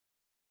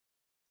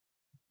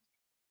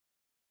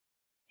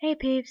Hey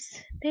peeps,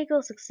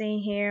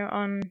 Pickle16 here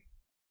on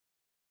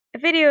a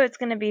video. It's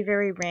going to be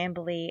very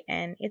rambly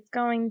and it's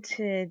going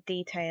to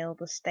detail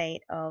the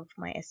state of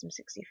my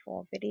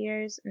SM64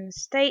 videos and the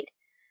state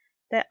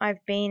that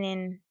I've been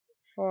in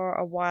for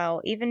a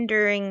while, even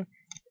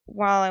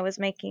while I was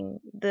making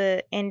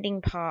the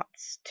ending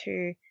parts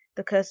to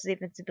the Curses of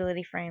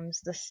Invincibility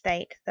frames, the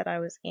state that I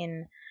was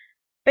in.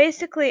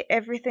 Basically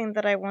everything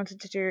that I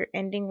wanted to do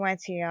ending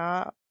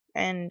YTR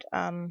and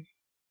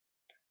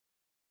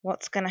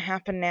what's going to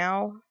happen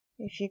now.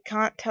 If you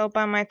can't tell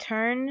by my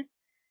tone,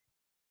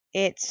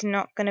 it's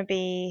not going to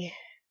be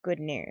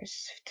good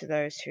news to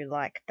those who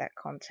like that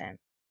content.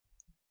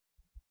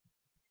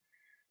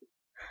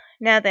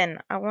 Now then,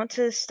 I want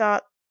to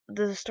start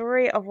the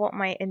story of what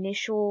my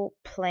initial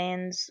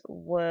plans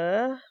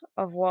were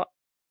of what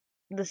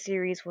the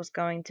series was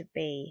going to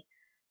be.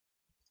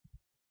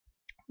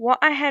 What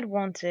I had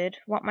wanted,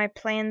 what my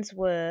plans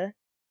were,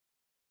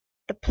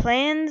 the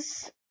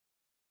plans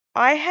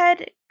I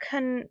had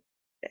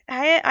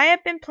I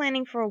have been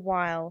planning for a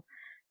while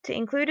to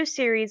include a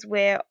series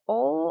where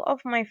all of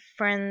my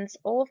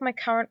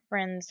current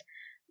friends,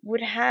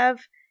 would have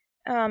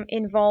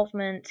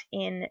involvement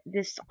in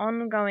this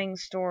ongoing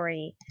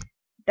story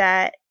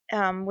that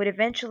would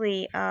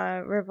eventually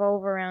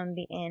revolve around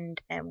the end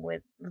and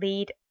would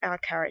lead our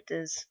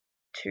characters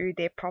to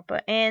their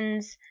proper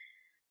ends,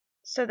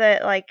 so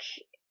that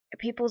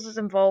people's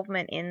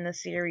involvement in the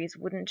series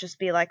wouldn't just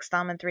be like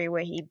Starman 3,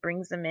 where he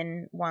brings them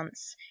in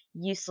once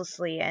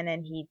uselessly and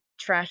then he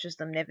trashes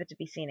them never to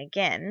be seen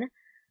again.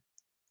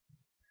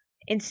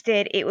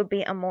 Instead, it would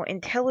be a more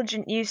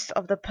intelligent use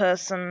of the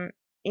person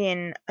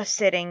in a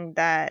setting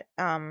that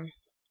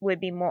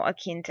would be more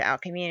akin to our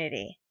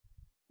community.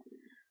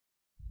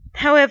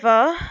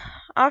 However,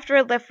 after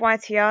I left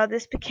YTR,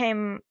 this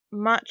became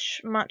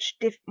much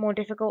more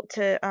difficult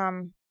to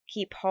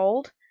keep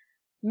hold.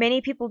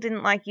 Many people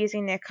didn't like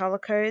using their color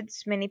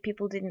codes. Many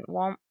people didn't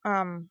want,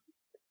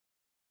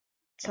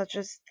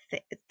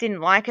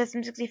 didn't like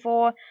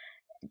SM64,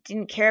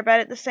 didn't care about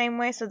it the same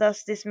way, so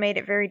thus this made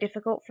it very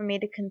difficult for me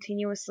to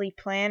continuously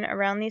plan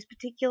around these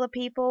particular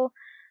people,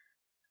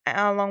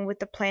 along with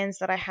the plans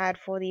that I had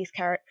for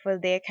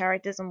their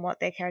characters and what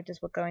their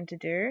characters were going to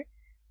do.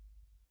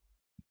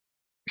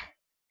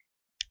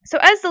 So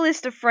as the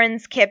list of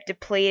friends kept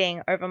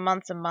depleting over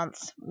months and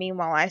months,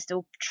 meanwhile I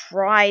still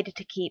tried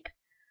to keep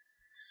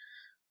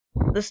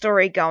the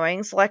story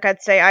going. So like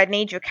I'd say, I'd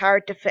need your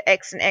character for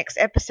X and X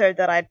episode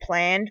that I'd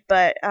planned,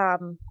 but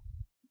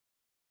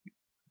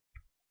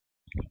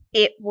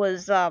it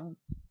was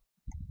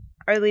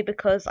only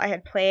because I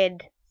had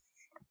planned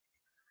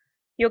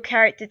your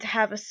character to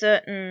have a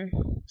certain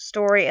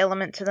story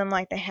element to them,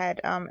 like they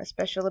had a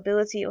special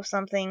ability or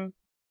something.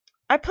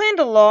 I planned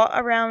a lot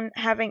around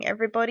having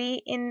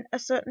everybody in a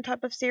certain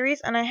type of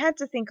series, and I had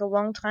to think a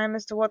long time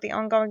as to what the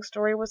ongoing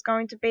story was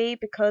going to be,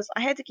 because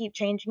I had to keep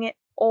changing it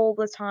all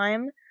the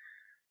time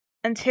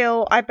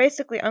until I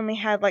basically only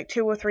had like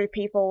 2 or 3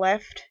 people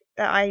left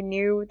that I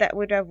knew that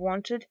would have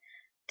wanted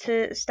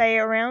to stay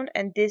around,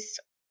 and this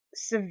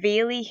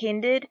severely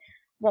hindered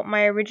what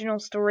my original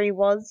story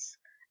was,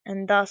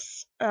 and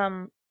thus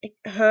it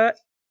hurt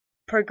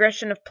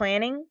progression of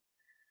planning.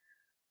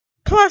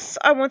 Plus,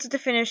 I wanted to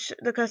finish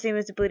the Curses of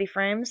Invincibility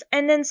frames,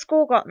 and then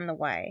school got in the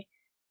way.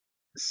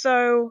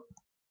 So,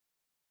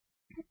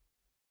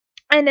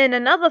 and then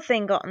another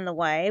thing got in the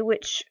way,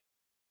 which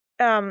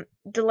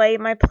delayed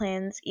my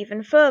plans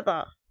even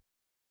further.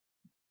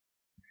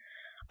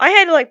 I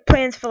had like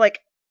plans for like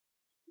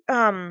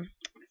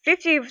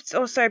 50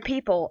 or so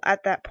people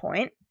at that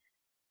point.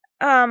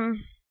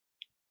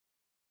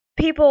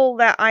 People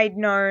that I'd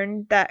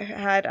known that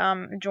had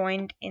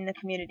joined in the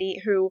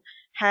community, who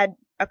had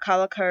a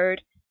color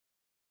code,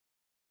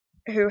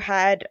 who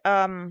had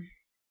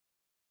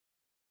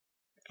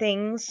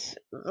things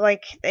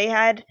like they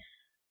had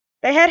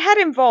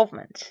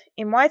involvement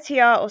in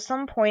YTR, or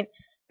some point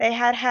they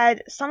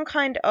had some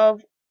kind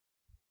of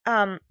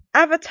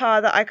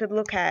avatar that I could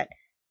look at,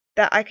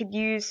 that I could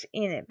use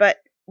in it, but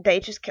they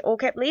just all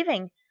kept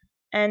leaving,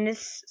 and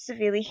this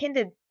severely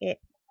hindered it.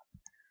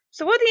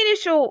 So what the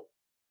initial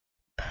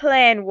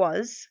plan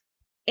was,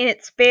 in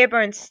its bare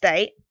bones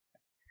state,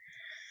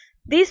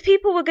 these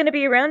people were going to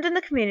be around in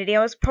the community.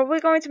 I was probably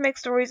going to make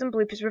stories and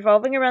bloopers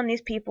revolving around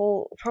these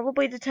people,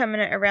 probably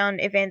determinate around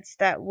events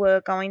that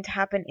were going to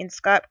happen in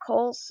Skype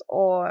calls,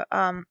 or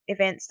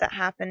events that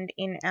happened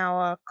in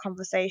our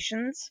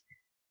conversations.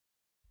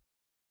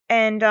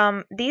 And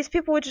these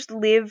people would just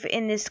live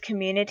in this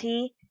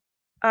community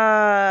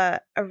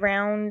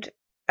around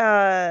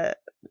the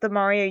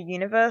Mario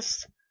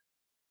universe,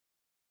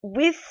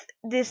 with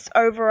this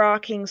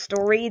overarching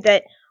story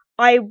that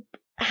I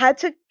had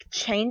to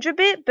change a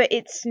bit, but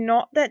it's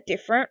not that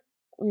different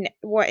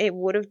what it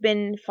would have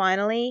been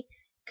finally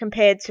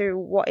compared to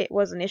what it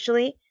was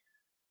initially.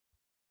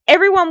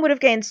 Everyone would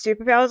have gained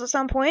superpowers at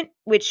some point,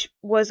 which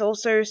was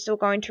also still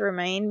going to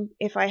remain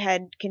if I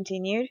had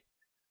continued.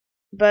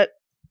 But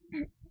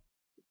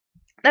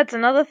that's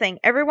another thing.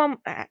 Everyone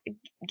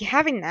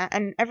having that,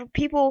 and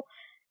people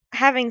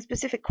having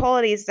specific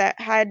qualities that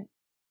had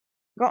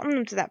gotten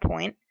them to that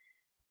point,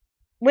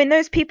 when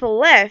those people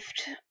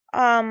left,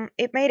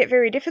 it made it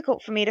very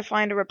difficult for me to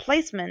find a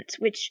replacement,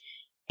 which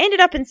ended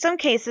up in some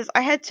cases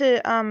I had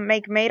to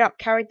make made-up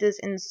characters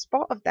in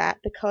spot of that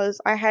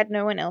because I had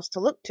no one else to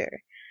look to.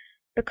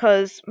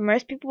 Because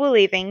most people were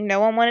leaving,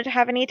 no one wanted to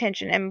have any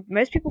attention, and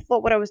most people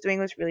thought what I was doing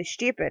was really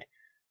stupid.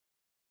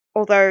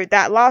 Although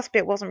that last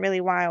bit wasn't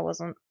really why I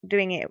wasn't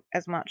doing it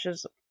as much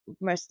as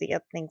most of the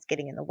other things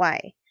getting in the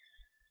way.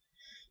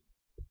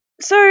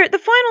 So the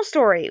final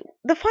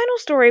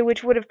story,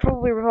 which would have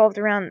probably revolved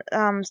around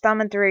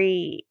Starman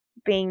 3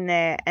 being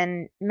there,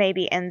 and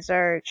maybe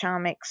Enzo,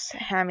 Charmix,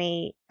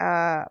 Hammy,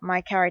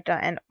 my character,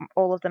 and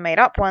all of the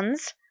made-up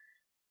ones.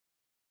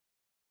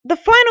 The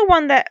final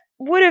one that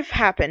would have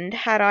happened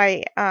had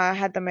I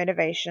had the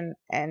motivation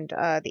and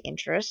the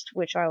interest,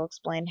 which I'll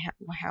explain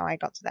how I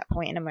got to that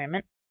point in a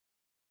moment.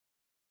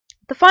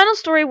 The final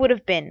story would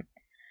have been,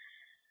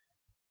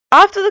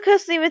 after the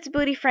Curse of the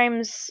Invincibility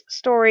Frames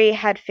story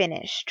had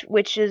finished,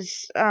 which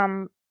is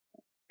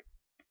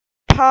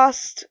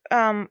past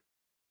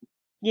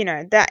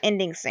that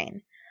ending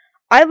scene.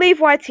 I leave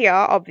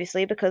YTR,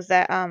 obviously, because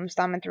that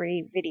Starman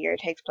 3 video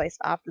takes place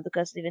after the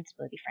Curse of the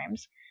Invincibility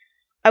Frames.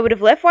 I would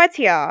have left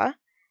YTR,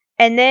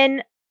 and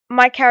then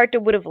my character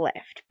would have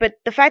left. But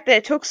the fact that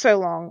it took so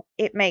long,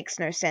 it makes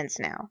no sense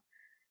now.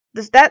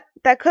 That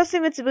Curse of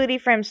Invincibility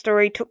Frame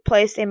story took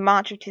place in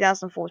March of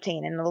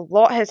 2014, and a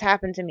lot has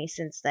happened to me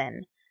since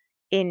then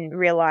in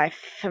real life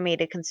for me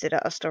to consider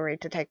a story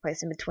to take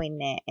place in between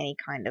there any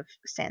kind of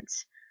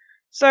sense.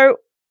 So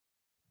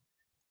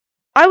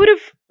I would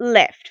have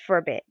left for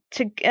a bit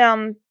to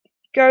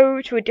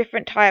go to a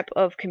different type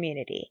of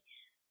community.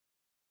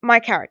 My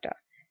character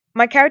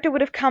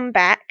would have come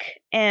back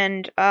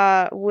and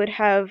would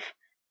have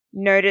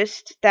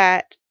noticed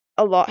that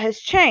a lot has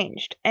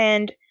changed,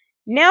 and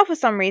now for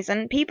some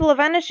reason people are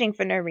vanishing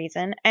for no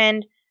reason,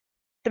 and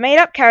the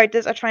made-up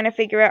characters are trying to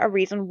figure out a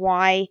reason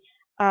why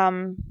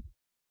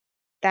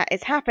that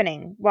is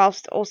happening,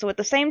 whilst also at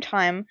the same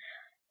time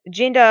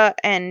Jinder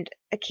and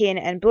Akin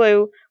and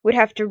Blue would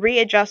have to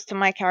readjust to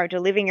my character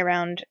living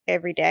around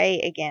every day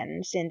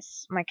again.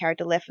 Since my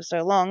character left for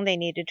so long, they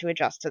needed to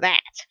adjust to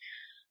that.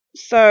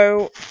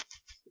 So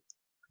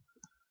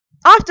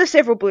after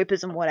several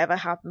bloopers and whatever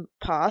happened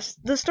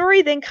past, the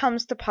story then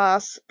comes to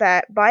pass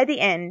that by the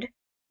end,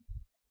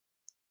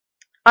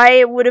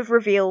 I would have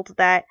revealed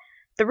that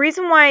the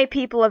reason why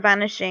people are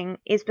vanishing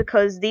is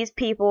because these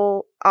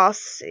people,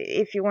 us,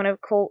 if you want to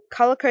call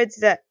color codes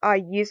that are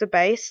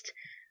user-based,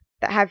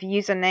 that have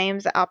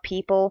usernames that are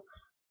people,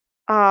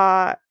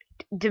 are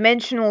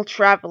dimensional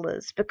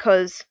travelers,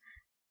 because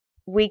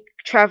we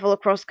travel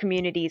across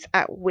communities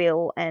at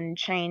will and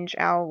change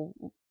our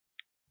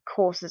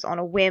courses on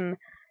a whim.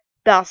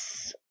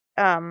 Thus,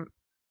 to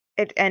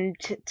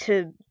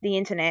the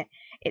internet,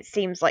 it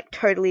seems like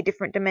totally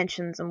different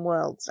dimensions and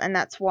worlds, and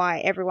that's why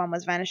everyone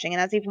was vanishing,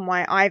 and that's even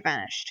why I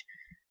vanished.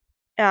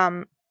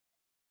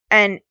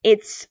 And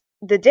it's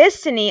the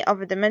destiny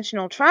of a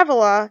dimensional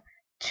traveler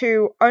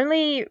to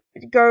only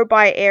go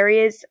by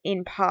areas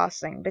in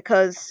passing,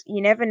 because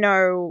you never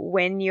know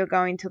when you're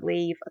going to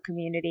leave a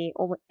community,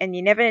 and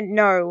you never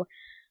know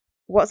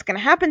what's going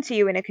to happen to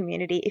you in a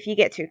community if you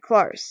get too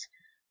close,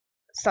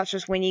 such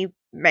as when you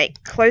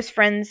make close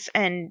friends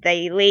and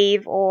they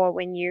leave, or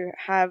when you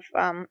have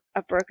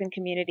a broken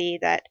community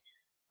that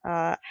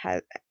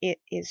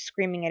is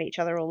screaming at each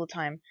other all the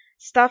time.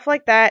 Stuff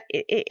like that,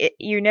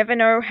 you never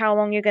know how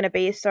long you're going to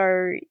be,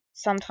 so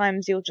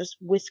sometimes you'll just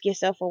whisk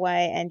yourself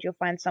away and you'll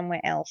find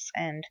somewhere else,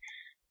 and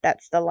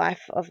that's the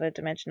life of a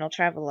dimensional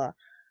traveler.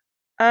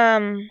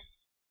 And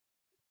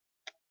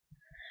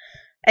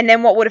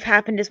then what would have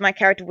happened is my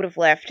character would have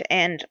left,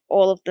 and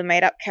all of the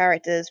made-up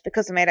characters,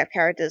 because the made-up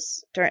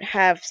characters don't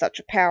have such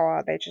a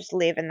power, they just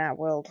live in that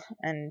world,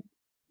 and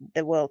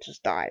the world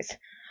just dies.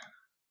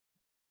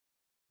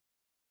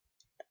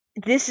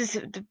 This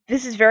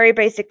is very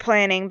basic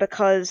planning,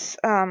 because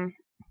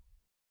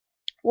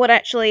what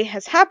actually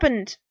has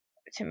happened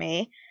to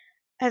me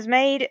has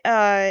made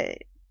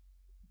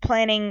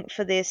planning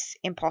for this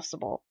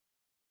impossible,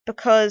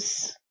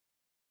 because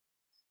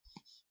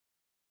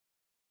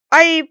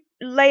I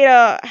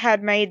later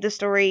had made the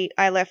story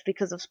I left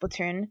because of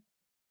Splatoon.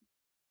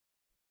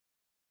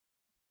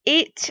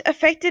 It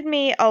affected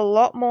me a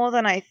lot more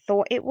than I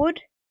thought it would.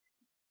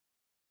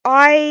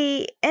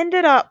 I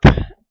ended up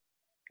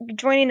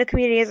joining the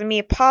community as a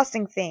mere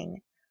passing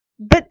thing,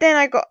 but then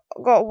I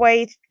got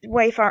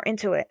way far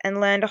into it and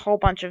learned a whole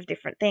bunch of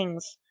different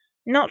things.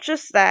 Not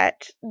just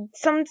that,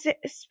 some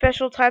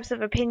special types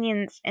of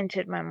opinions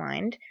entered my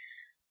mind,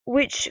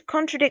 which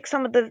contradict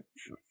some of the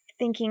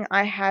thinking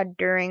I had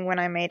during when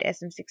I made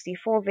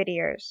SM64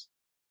 videos.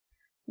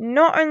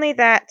 Not only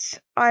that,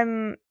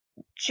 I'm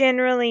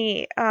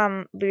generally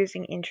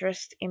losing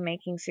interest in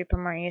making Super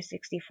Mario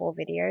 64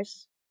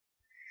 videos.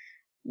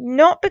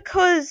 Not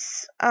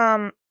because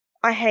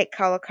I hate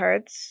color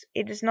codes,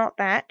 it is not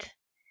that.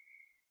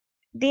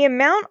 The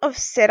amount of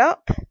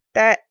setup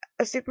that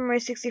a Super Mario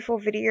 64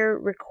 video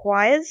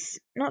requires,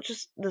 not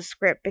just the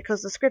script,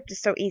 because the script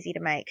is so easy to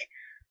make,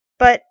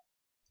 but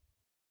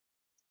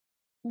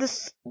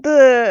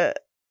the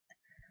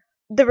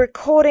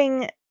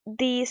recording,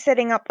 the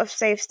setting up of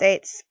save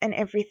states and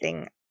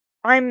everything.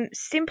 I'm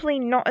simply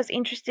not as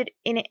interested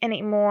in it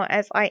anymore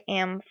as I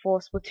am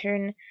for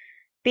Splatoon.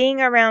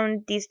 Being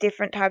around these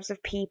different types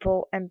of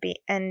people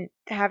and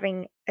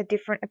having a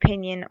different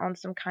opinion on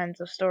some kinds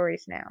of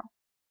stories now.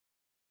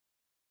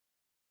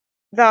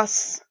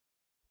 Thus,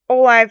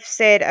 all I've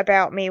said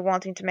about me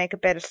wanting to make a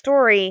better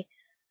story,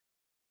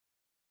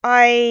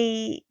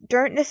 I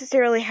don't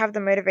necessarily have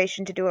the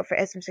motivation to do it for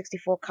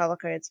SM64 color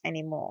codes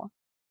anymore.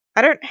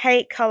 I don't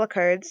hate color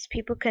codes.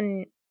 People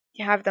can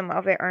have them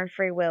of their own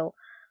free will,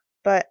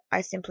 but I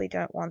simply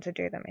don't want to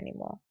do them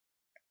anymore.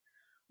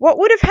 What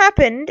would have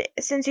happened,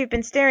 since you've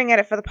been staring at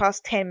it for the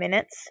past 10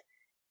 minutes,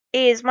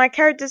 is my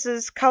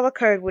character's color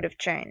code would have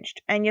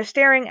changed, and you're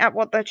staring at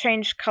what the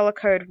changed color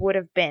code would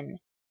have been.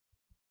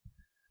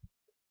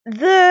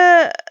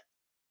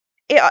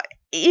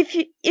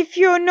 If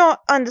you're not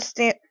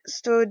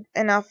understood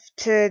enough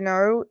to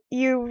know,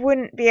 you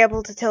wouldn't be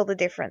able to tell the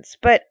difference.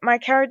 But my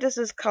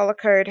character's color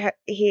code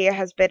here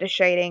has better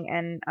shading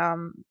and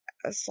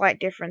a slight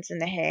difference in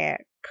the hair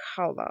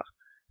color.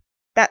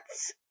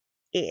 That's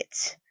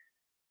it.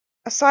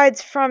 Aside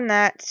from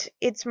that,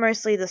 it's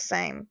mostly the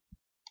same.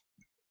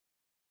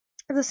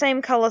 The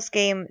same color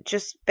scheme,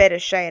 just better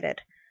shaded.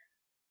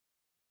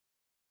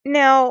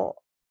 Now,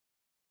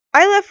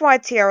 I left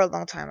YTR a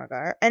long time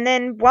ago, and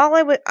then while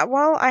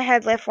I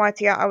had left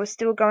YTR, I was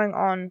still going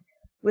on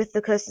with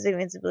the Curses of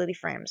Invincibility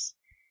frames.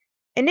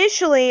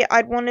 Initially,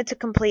 I'd wanted to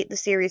complete the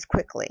series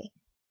quickly,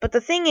 but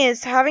the thing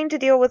is, having to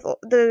deal with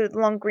the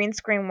long green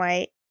screen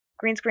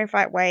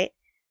fight wait,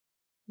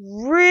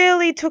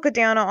 really took a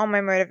downer on my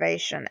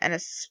motivation, and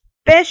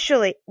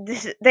especially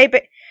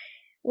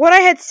what I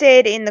had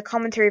said in the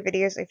commentary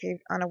videos. If you're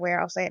unaware,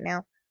 I'll say it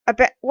now.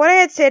 About what I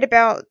had said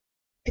about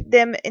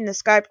them in the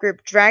Skype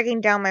group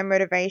dragging down my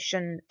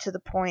motivation to the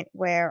point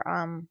where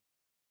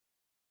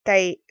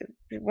they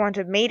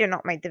wanted me to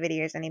not make the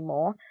videos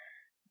anymore.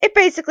 It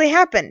basically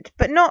happened,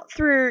 but not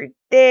through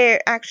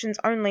their actions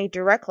only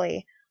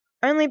directly,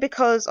 only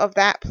because of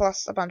that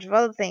plus a bunch of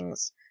other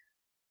things.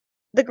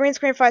 The green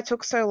screen fight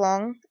took so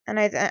long, and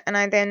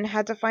I then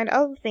had to find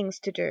other things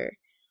to do.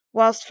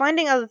 Whilst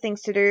finding other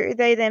things to do,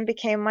 they then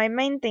became my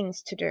main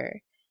things to do.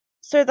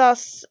 So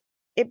thus,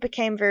 it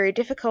became very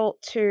difficult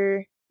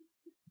to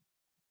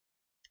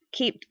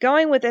keep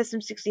going with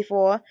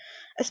SM64,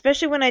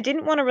 especially when I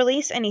didn't want to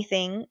release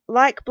anything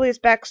like Blue's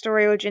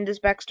backstory or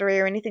Jinder's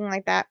backstory or anything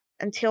like that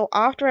until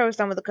after I was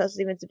done with the Curses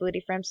of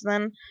Invincibility frames, so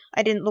then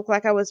I didn't look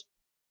like I was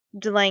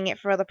delaying it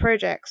for other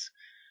projects.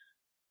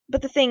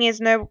 But the thing is,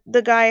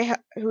 the guy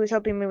who was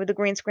helping me with the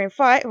green screen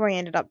fight, who I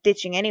ended up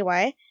ditching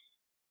anyway,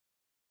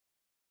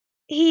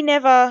 he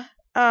never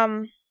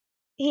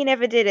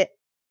did it.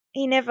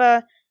 He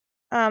never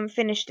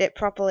finished it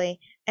properly.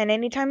 And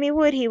anytime he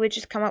would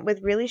just come up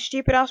with really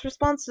stupid ass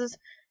responses,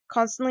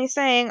 constantly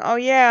saying, oh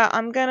yeah,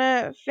 I'm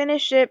gonna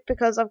finish it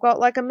because I've got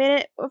like a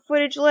minute of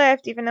footage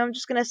left, even though I'm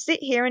just gonna sit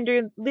here and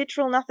do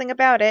literal nothing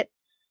about it,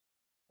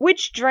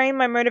 which drained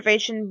my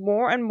motivation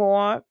more and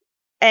more,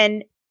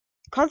 and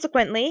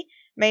consequently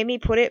made me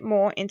put it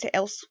more into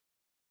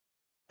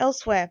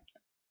elsewhere.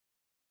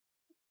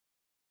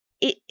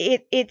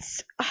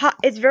 It's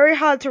very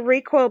hard to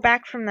recoil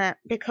back from that,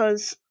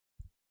 because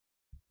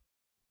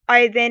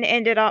I then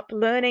ended up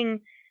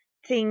learning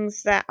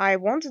things that I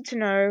wanted to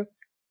know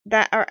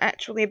that are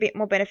actually a bit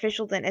more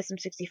beneficial than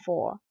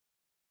SM64.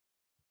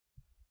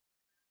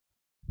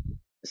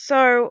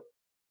 So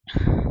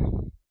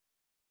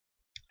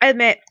I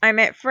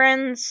met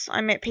friends,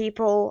 I met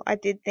people, I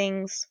did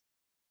things.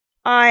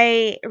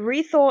 I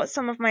rethought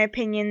some of my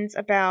opinions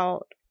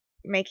about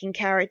making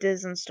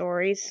characters and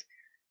stories,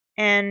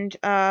 and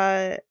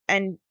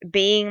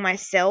being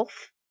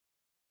myself,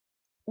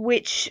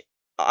 which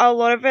a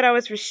lot of it I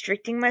was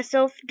restricting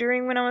myself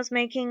during when I was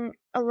making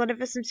a lot of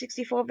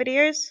SM64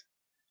 videos.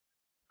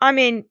 I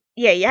mean,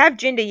 yeah, you have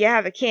Jinder, you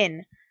have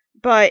Akin,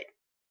 but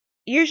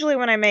usually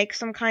when I make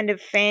some kind of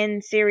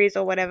fan series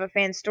or whatever,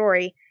 fan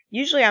story,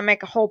 usually I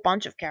make a whole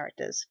bunch of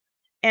characters.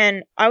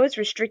 And I was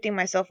restricting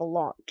myself a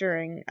lot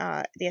during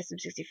the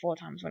SM64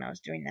 times when I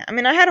was doing that. I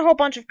mean, I had a whole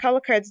bunch of color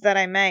codes that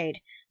I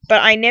made,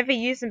 but I never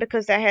used them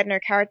because they had no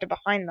character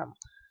behind them.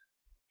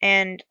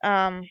 And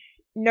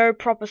no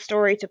proper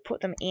story to put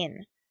them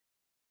in.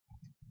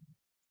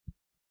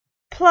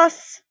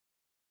 Plus,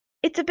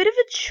 it's a bit of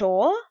a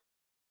chore.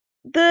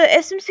 The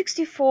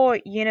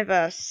SM64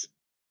 universe,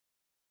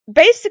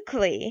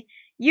 basically,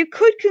 you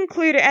could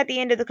conclude it at the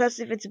end of the Curse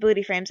of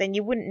Invincibility frames, and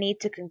you wouldn't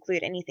need to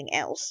conclude anything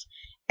else.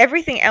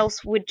 Everything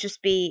else would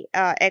just be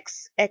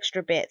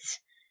extra bits,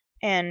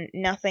 and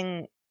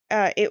nothing.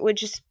 It would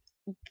just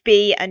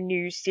be a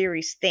new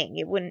series thing.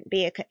 It wouldn't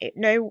be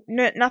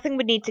nothing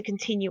would need to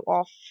continue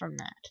off from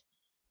that.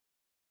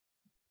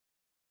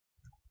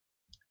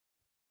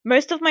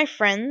 Most of my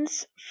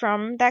friends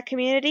from that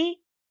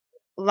community,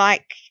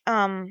 like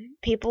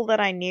people that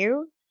I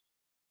knew,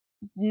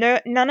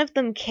 none of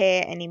them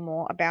care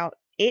anymore about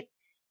it,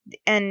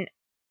 and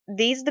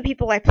these are the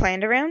people I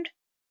planned around.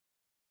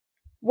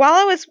 While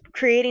I was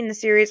creating the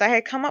series, I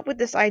had come up with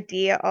this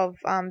idea of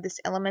this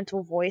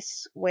elemental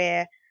voice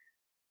where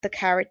the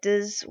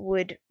characters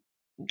would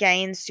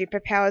gain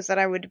superpowers that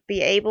I would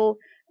be able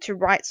to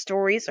write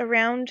stories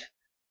around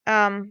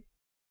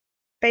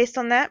based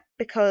on that,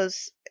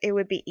 because it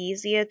would be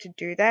easier to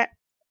do that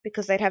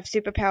because they'd have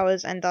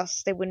superpowers and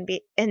thus they wouldn't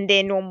be, and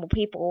they're normal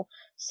people,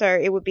 so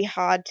it would be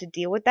hard to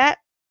deal with that.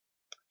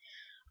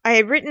 I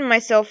had written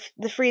myself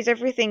the freeze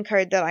everything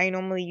code that I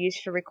normally use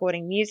for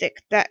recording music.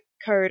 That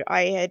code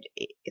I had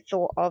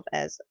thought of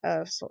as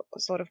a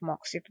sort of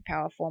mock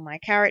superpower for my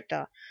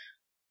character.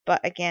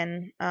 But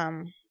again,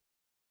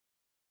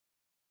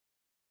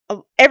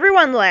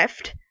 everyone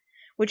left,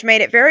 which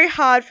made it very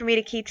hard for me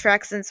to keep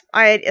track since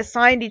I had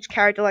assigned each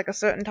character like a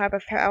certain type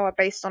of power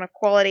based on a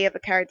quality of the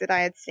character that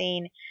I had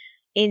seen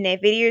in their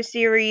video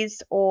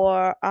series,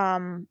 or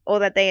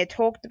that they had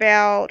talked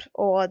about,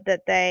 or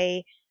that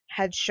they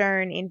had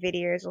shown in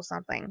videos or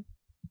something.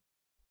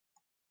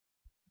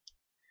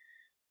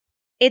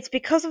 It's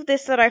because of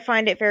this that I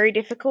find it very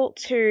difficult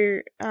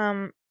to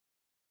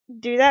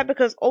do that,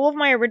 because all of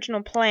my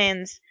original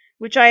plans,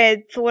 which I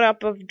had thought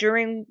up of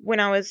during when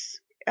I was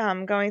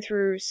going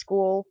through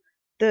school,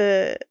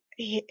 the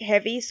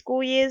heavy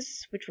school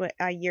years, which were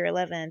year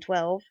 11 and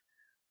 12,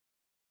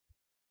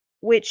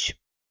 which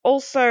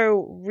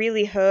also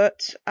really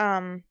hurt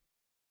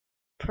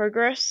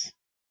progress.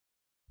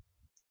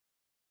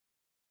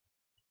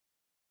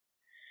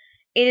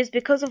 It is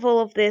because of all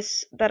of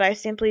this that I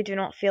simply do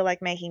not feel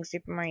like making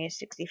Super Mario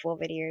 64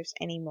 videos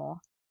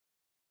anymore.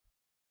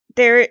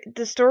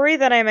 The story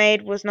that I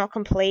made was not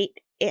complete.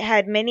 It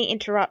had many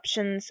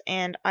interruptions,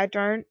 and I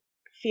don't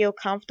feel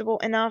comfortable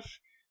enough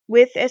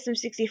with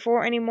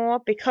SM64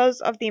 anymore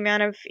because of the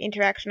amount of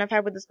interaction I've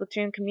had with the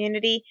Splatoon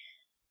community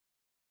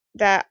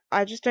that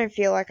I just don't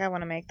feel like I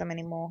want to make them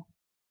anymore.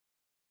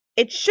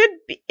 It should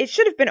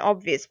have been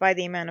obvious by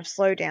the amount of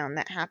slowdown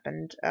that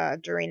happened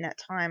during that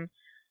time.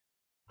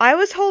 I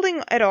was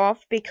holding it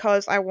off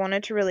because I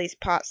wanted to release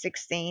part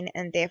 16,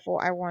 and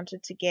therefore I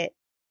wanted to get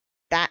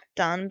that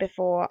done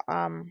before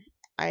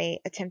I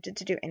attempted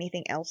to do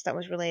anything else that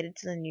was related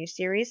to the new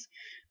series,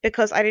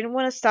 because I didn't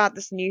want to start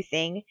this new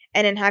thing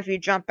and then have you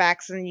jump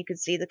back so then you could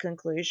see the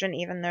conclusion,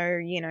 even though,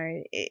 you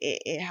know,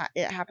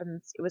 it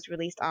happens, it was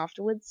released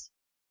afterwards.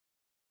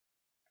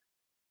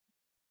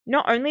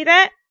 Not only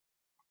that,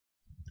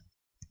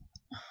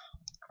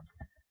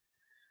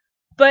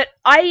 but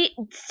I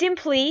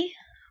simply,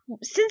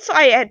 since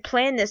I had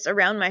planned this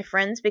around my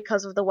friends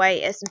because of the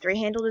way SM3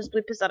 handled his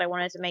bloopers, that I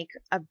wanted to make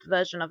a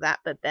version of that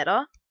but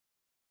better.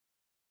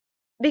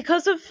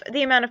 Because of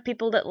the amount of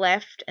people that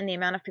left and the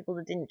amount of people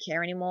that didn't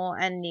care anymore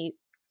and the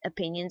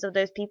opinions of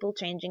those people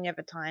changing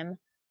over time,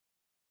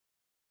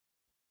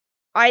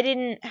 I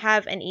didn't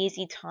have an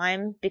easy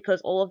time,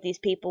 because all of these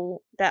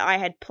people that I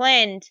had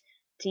planned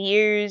to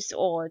use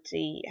or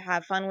to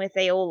have fun with,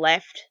 they all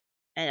left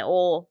and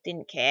all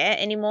didn't care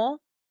anymore.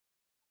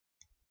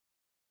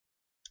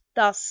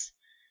 Thus,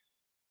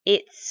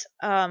 it's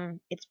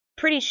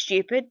pretty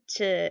stupid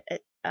to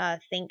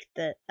think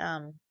that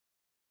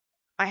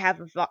I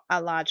have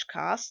a large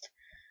cast,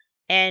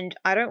 and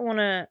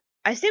I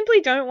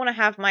simply don't want to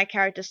have my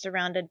character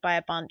surrounded by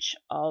a bunch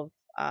of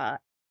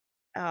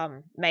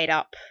made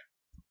up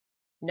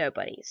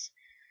nobodies.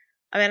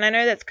 I mean, I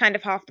know that's kind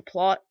of half the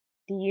plot.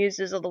 The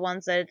users are the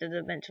ones that are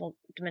the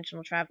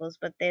dimensional travelers,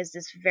 but there's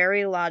this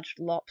very large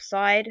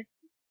lopside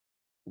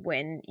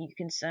when you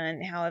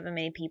concern however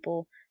many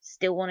people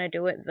still want to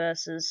do it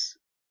versus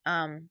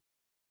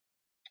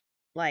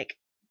like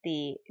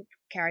the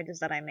characters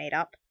that I made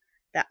up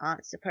that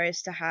aren't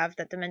supposed to have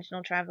that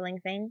dimensional traveling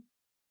thing.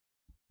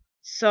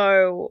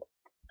 So,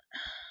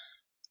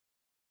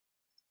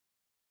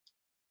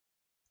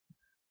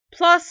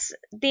 plus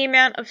the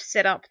amount of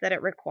setup that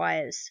it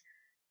requires.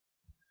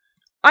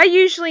 I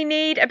usually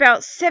need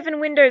about 7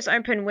 windows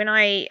open when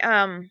I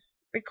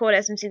record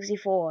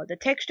SM64. The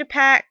texture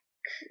pack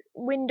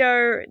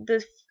window,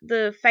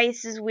 the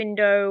faces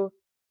window,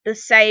 the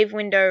save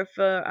window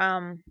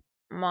for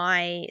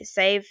my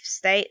save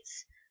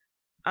states,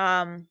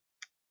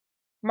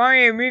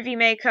 Mario Movie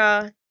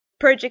Maker,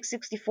 Project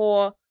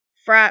 64,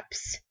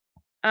 Fraps,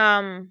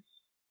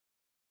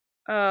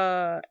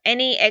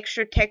 any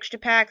extra texture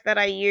pack that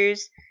I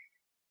use,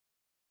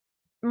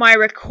 my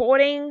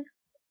recording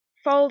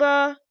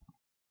folder.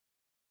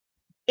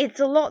 It's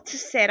a lot to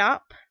set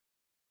up,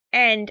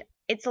 and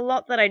it's a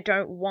lot that I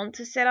don't want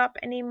to set up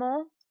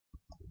anymore.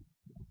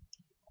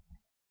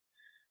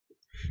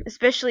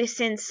 Especially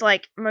since,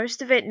 like,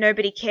 most of it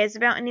nobody cares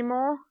about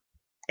anymore.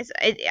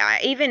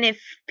 Even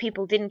if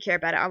people didn't care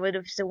about it, I would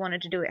have still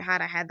wanted to do it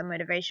had I had the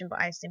motivation,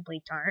 but I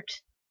simply don't.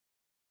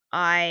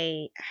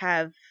 I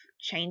have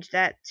changed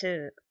that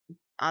to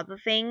other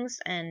things,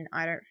 and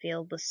I don't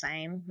feel the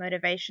same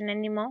motivation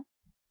anymore.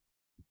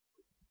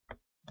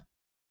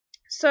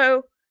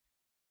 So,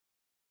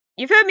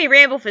 you've heard me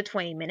ramble for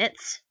 20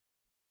 minutes.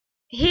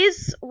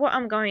 Here's what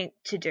I'm going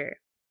to do.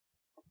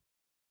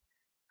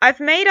 I've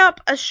made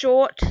up a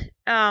short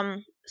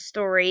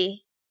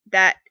story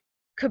that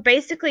could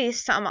basically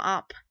sum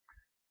up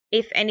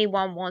if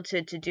anyone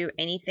wanted to do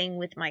anything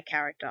with my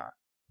character.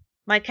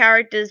 My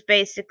character's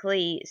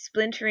basically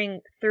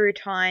splintering through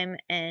time,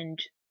 and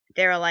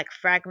there are like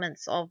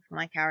fragments of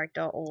my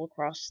character all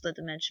across the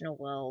dimensional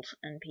world,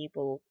 and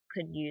people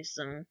could use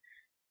them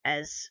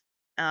as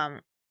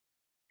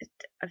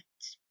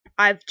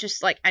I've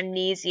just like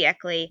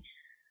amnesiacally,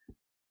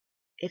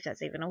 if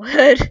that's even a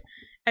word,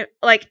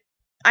 like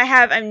I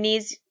have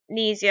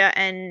amnesia,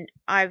 and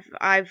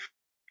I've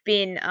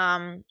been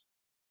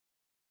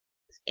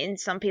in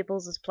some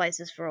people's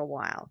places for a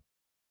while.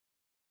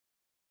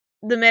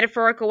 The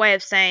metaphorical way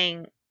of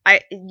saying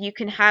you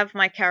can have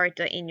my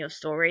character in your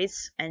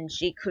stories, and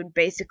she could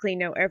basically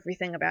know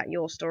everything about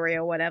your story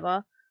or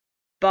whatever,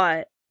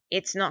 but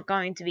it's not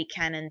going to be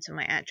canon to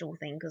my actual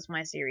thing because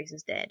my series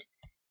is dead.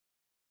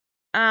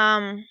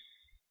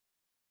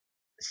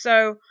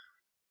 So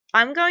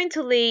I'm going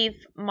to leave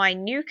my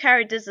new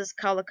characters'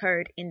 color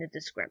code in the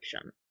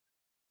description.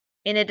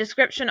 In the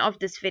description of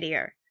this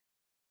video.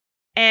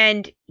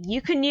 And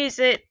you can use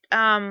it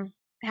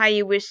how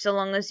you wish, so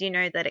long as you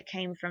know that it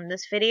came from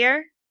this video.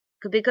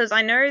 Because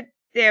I know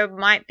there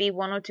might be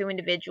one or two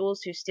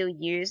individuals who still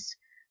use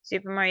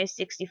Super Mario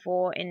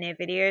 64 in their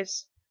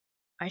videos.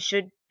 I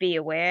should be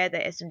aware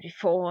that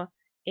SM64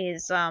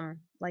 is,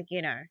 like,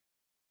 you know,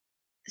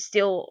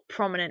 still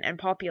prominent and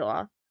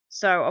popular.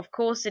 So, of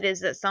course it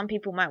is that some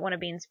people might want to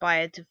be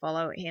inspired to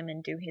follow him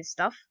and do his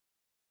stuff.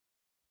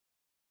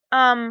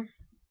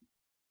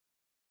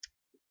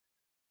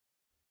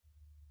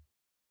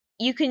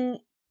 You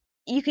can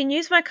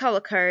use my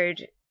color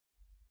code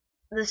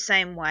the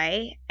same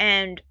way,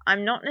 and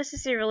I'm not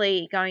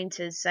necessarily going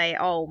to say,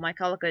 oh, my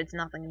color code's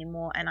nothing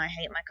anymore and I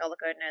hate my color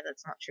code. No,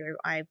 that's not true.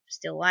 I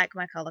still like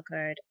my color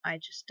code. I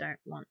just don't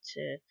want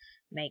to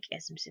make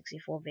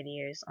SM64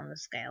 videos on the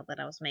scale that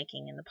I was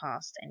making in the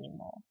past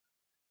anymore.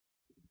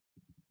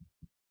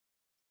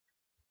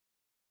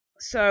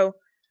 So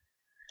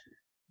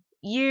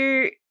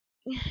you'll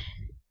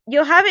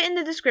have it in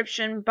the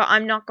description, but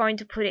I'm not going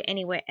to put it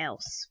anywhere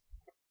else.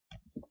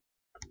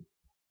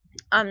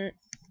 And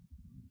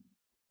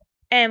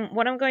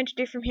what I'm going to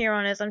do from here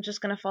on is I'm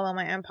just going to follow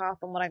my own path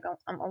on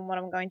what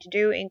I'm going to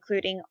do,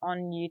 including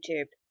on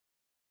YouTube.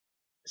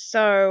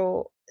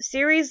 So,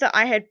 series that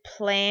I had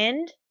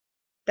planned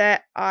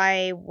that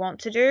I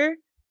want to do,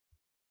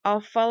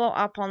 I'll follow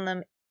up on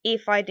them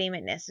if I deem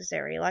it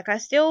necessary. Like, I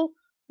still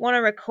want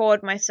to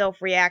record myself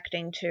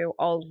reacting to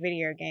old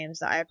video games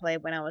that I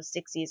played when I was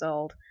 6 years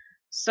old.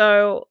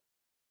 So,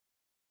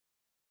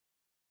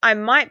 I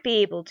might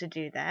be able to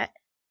do that,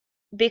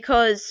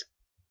 because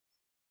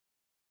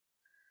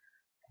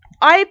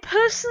I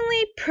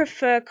personally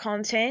prefer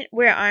content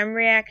where I'm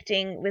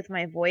reacting with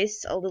my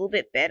voice a little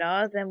bit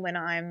better than when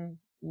I'm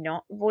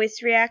not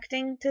voice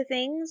reacting to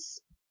things.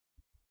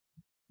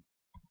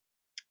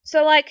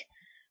 So, like,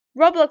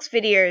 Roblox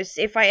videos,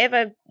 if I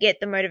ever get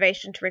the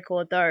motivation to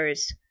record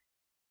those,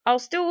 I'll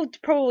still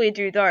probably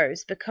do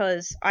those,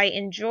 because I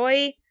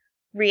enjoy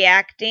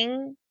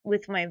reacting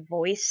with my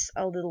voice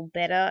a little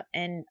better,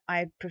 and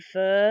I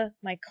prefer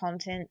my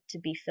content to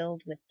be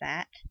filled with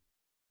that.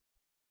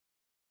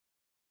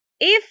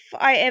 If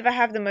I ever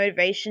have the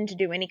motivation to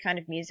do any kind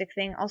of music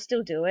thing, I'll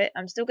still do it.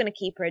 I'm still going to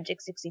keep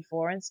Project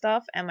 64 and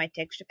stuff, and my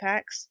texture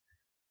packs.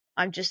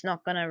 I'm just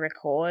not going to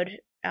record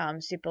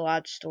super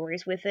large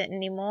stories with it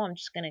anymore. I'm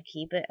just going to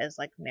keep it as,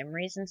 like,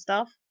 memories and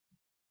stuff.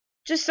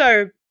 Just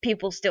so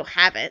people still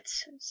have it.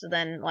 So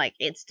then, like,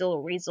 it's still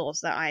a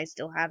resource that I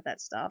still have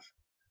that stuff.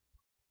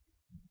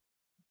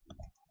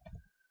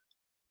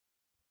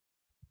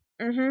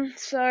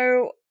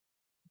 So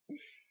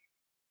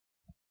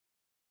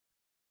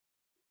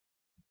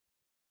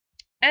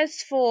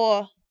as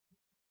for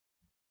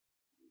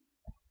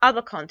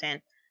other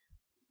content,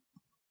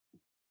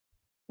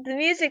 the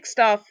music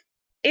stuff,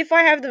 if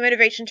I have the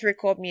motivation to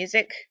record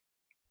music,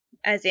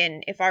 as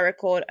in if I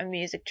record a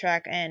music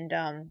track and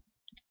I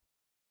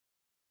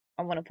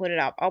want to put it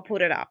up, I'll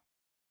put it up.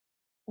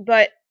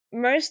 But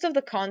most of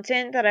the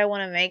content that I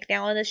want to make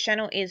now on this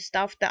channel is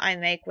stuff that I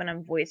make when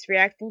I'm voice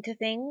reacting to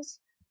things,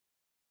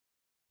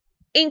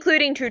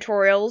 including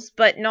tutorials,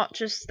 but not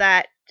just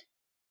that,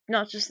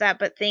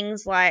 but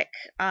things like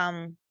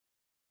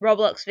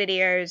Roblox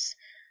videos,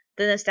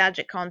 the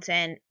nostalgic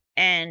content,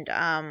 and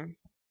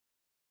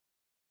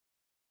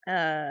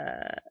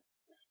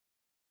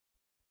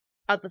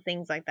other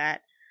things like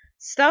that.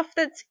 Stuff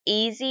that's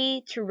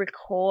easy to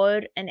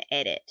record and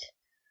edit,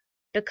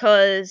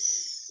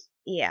 because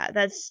yeah,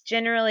 that's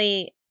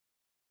generally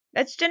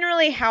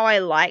how I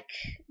like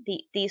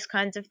these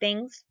kinds of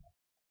things,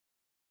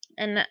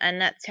 and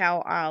that's how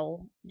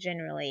I'll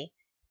generally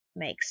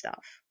make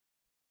stuff.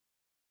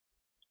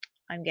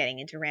 I'm getting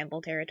into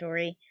ramble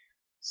territory.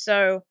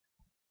 So,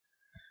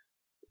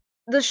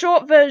 the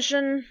short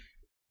version,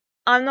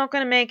 I'm not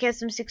going to make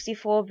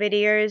SM64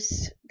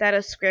 videos that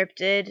are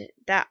scripted,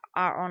 that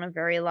are on a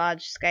very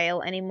large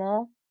scale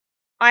anymore.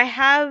 I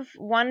have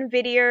one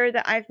video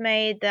that I've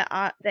made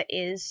that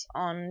is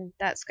on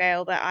that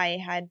scale that I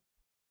had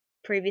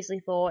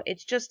previously thought.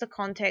 It's just a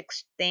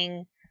context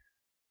thing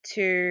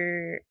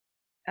to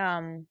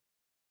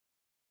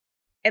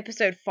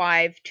episode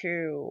 5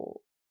 to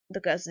the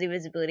Curse of the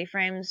Invisibility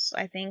Frames,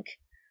 I think,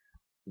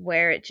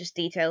 where it just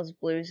details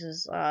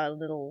Blue's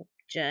little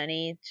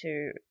journey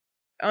to.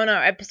 Oh no,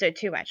 episode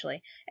 2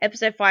 actually.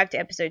 Episode 5 to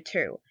episode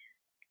 2.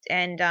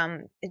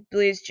 And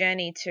Blue's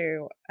journey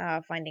to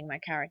finding my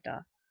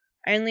character.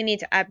 I only need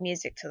to add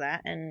music to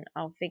that, and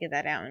I'll figure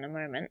that out in a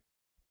moment.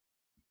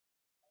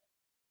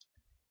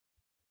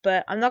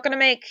 But I'm not going to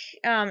make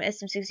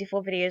SM64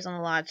 videos on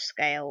a large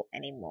scale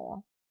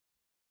anymore.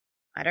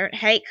 I don't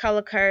hate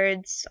color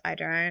codes. I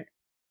don't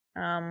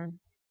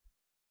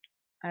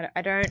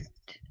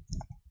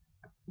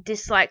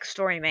dislike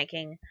story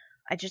making.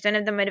 I just don't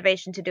have the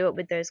motivation to do it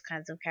with those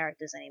kinds of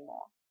characters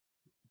anymore.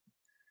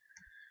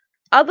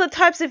 Other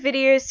types of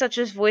videos, such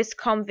as voice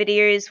comm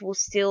videos, will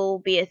still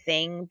be a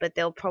thing, but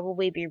they'll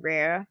probably be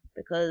rare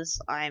because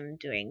I'm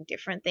doing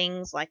different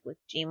things, like with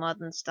Gmod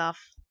and stuff,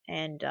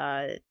 and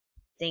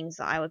things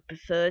that I would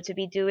prefer to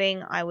be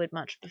doing. I would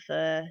much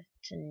prefer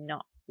to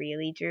not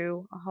really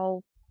do a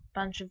whole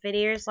bunch of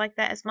videos like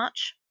that as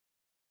much.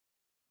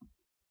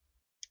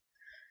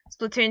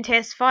 Splatoon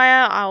Test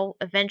Fire, I'll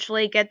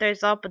eventually get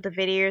those up, but the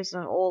videos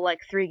are all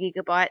like 3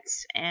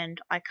 gigabytes, and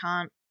I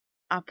can't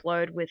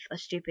upload with a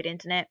stupid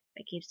internet.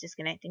 It keeps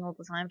disconnecting all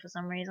the time for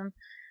some reason.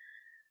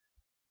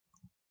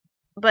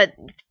 But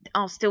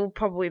I'll still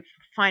probably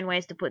find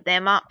ways to put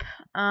them up.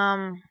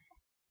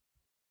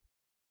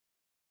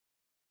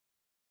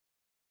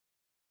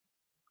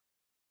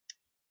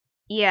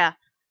 Yeah.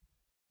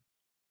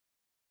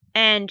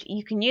 And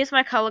you can use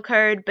my color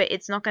code, but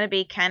it's not going to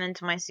be canon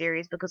to my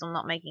series because I'm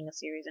not making a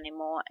series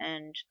anymore,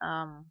 and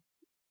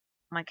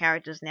my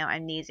character's now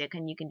amnesiac,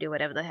 and you can do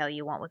whatever the hell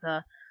you want with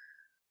her.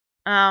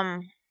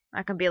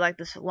 I can be like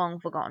this long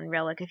forgotten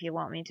relic if you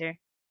want me to.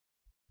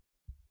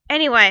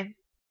 Anyway,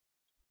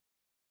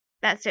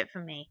 that's it for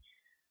me.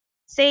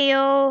 See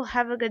y'all,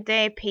 have a good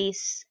day,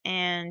 peace,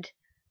 and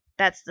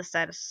that's the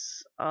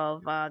status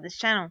of this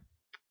channel.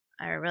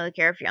 I don't really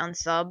care if you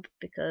unsub,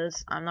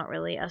 because I'm not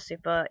really a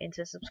super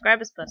into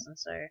subscribers person,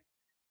 so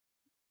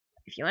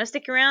if you want to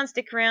stick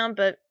around,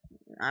 but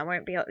I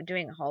won't be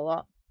doing a whole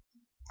lot.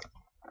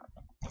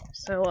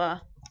 So,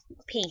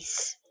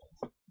 peace.